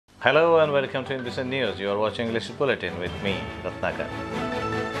Hello and welcome to INBCN News. You are watching English Bulletin with me, Ratnakar.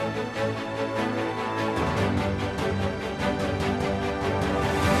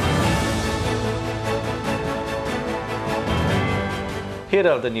 Here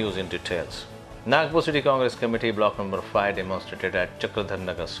are the news in details. Nagpur City Congress Committee Block Number 5 demonstrated at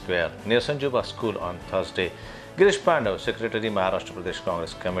Chakradharnagar Square near Sanjuba School on Thursday. Girish Pandav, Secretary Maharashtra Pradesh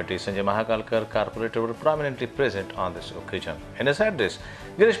Congress Committee, Sanjay Mahakalkar, Corporator were prominently present on this occasion. In his address,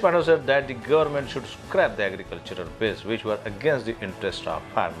 Girish Pandav said that the government should scrap the agricultural bills which were against the interest of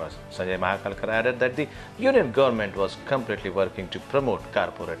farmers. Sanjay Mahakalkar added that the union government was completely working to promote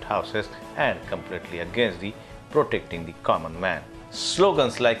corporate houses and completely against the protecting the common man.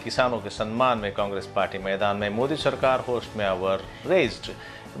 Slogans like किसानों के सम्मान में Congress party मैदान में मोदी सरकार host में were raised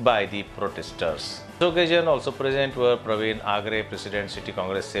by the protesters. This occasion also present were Praveen Agre, President City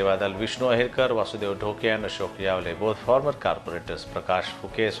Congress Sevadal, Vishnu Ahirkar, Vasudev Dhoke and Ashok Yavle, both former corporators, Prakash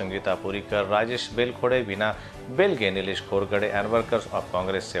Phuke, Sangeeta Purikar, Rajesh Belkhode, Veena Belge, Nilesh Khorgade and workers of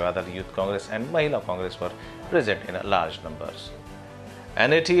Congress Sevadal Youth Congress and Mahila Congress were present in large numbers.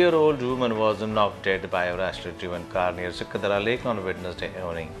 An 80-year-old woman was knocked dead by a rashly driven car near Sakadara Lake on Wednesday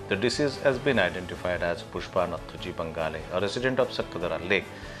evening. The deceased has been identified as Pushpa Nathuji Bangale, a resident of Sakadara Lake.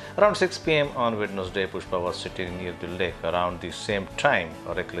 Around 6 p.m. on Wednesday, Pushpa was sitting near the lake. Around the same time,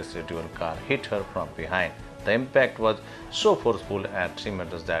 a recklessly driven car hit her from behind. The impact was so forceful and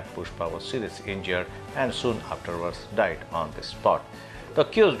tremendous that Pushpa was seriously injured and soon afterwards died on the spot. The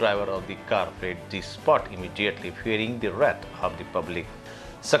accused driver of the car fled the spot immediately, fearing the wrath of the public.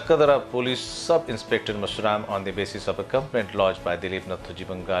 Sakadara Police Sub-Inspector Masuram, on the basis of a complaint lodged by Dilip Nathuji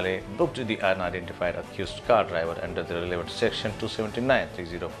Bangale, booked the unidentified accused car driver under the relevant section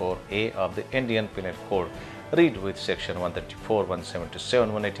 279-304A of the Indian Penal Code, read with section 134,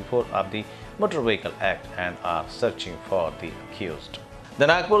 177, 184 of the Motor Vehicle Act, and are searching for the accused. The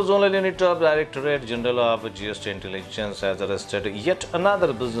Nagpur Zonal Unit of Directorate General of GST Intelligence has arrested yet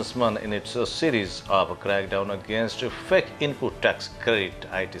another businessman in its series of crackdown against fake input tax credit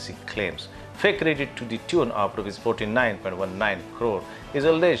ITC claims. Fake credit to the tune of Rs 49.19 crore is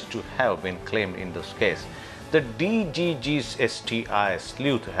alleged to have been claimed in this case. The DGG's STI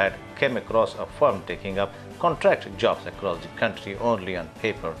sleuth had come across a firm taking up contract jobs across the country only on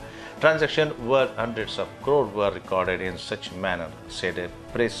paper. Transactions worth hundreds of crores were recorded in such manner, said a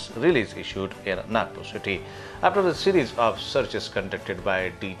press release issued in Nagpur city. After a series of searches conducted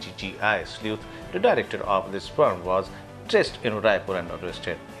by DGGI sleuth, the director of this firm was traced in Raipur and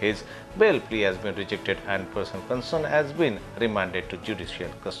arrested. His bail plea has been rejected and person concerned has been remanded to judicial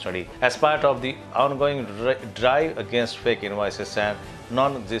custody. As part of the ongoing drive against fake invoices and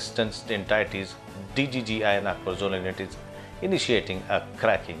non-existent entities, DGGI Nagpur Zonal Unit is initiating a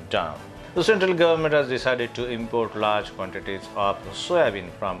cracking down. The central government has decided to import large quantities of soybean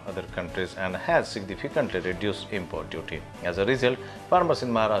from other countries and has significantly reduced import duty. As a result, farmers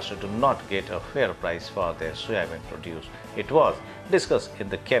in Maharashtra do not get a fair price for their soybean produce. It was discussed in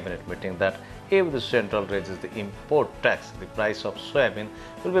the cabinet meeting that if the central raises the import tax, the price of soybean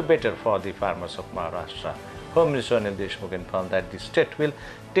will be better for the farmers of Maharashtra. Home Minister Anil Deshmukh informed that the state will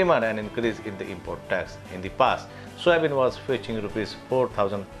demand an increase in the import tax. In the past, soybean was fetching Rs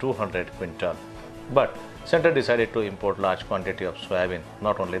 4,200 quintal. But centre decided to import large quantity of soybean.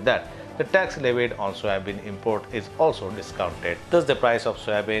 Not only that, the tax levied on soybean import is also discounted. Thus, the price of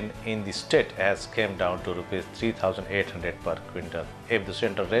soybean in the state has come down to Rs 3,800 per quintal. If the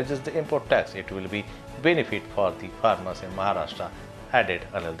centre raises the import tax, it will be benefit for the farmers in Maharashtra, added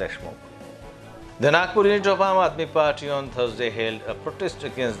Anil Deshmukh. The Nagpur unit of Aam Aadmi Party on Thursday held a protest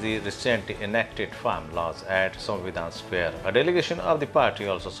against the recently enacted farm laws at Samvidhan Square. A delegation of the party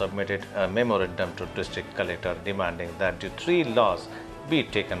also submitted a memorandum to district collector demanding that the three laws be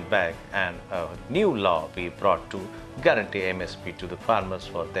taken back and a new law be brought to guarantee MSP to the farmers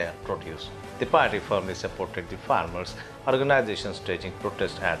for their produce. The party firmly supported the farmers' organization staging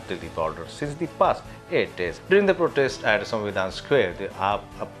protests at Delhi border since the past 8 days. During the protest at Samvidhan Square, they have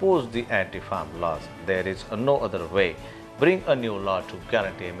opposed the anti-farm laws. There is no other way. Bring a new law to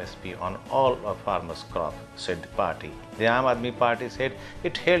guarantee MSP on all of farmers' crops, said the party. The Aam Aadmi Party said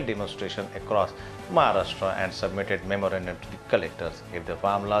it held demonstration across Maharashtra and submitted memorandum to the collectors. If the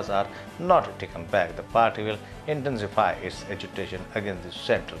farm laws are not taken back, the party will intensify its agitation against the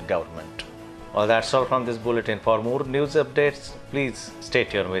central government. Well, that's all from this bulletin. For more news updates, please stay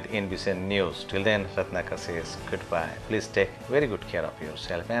tuned with INBCN News. Till then, Ratnakar says goodbye. Please take very good care of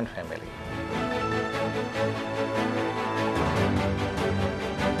yourself and family.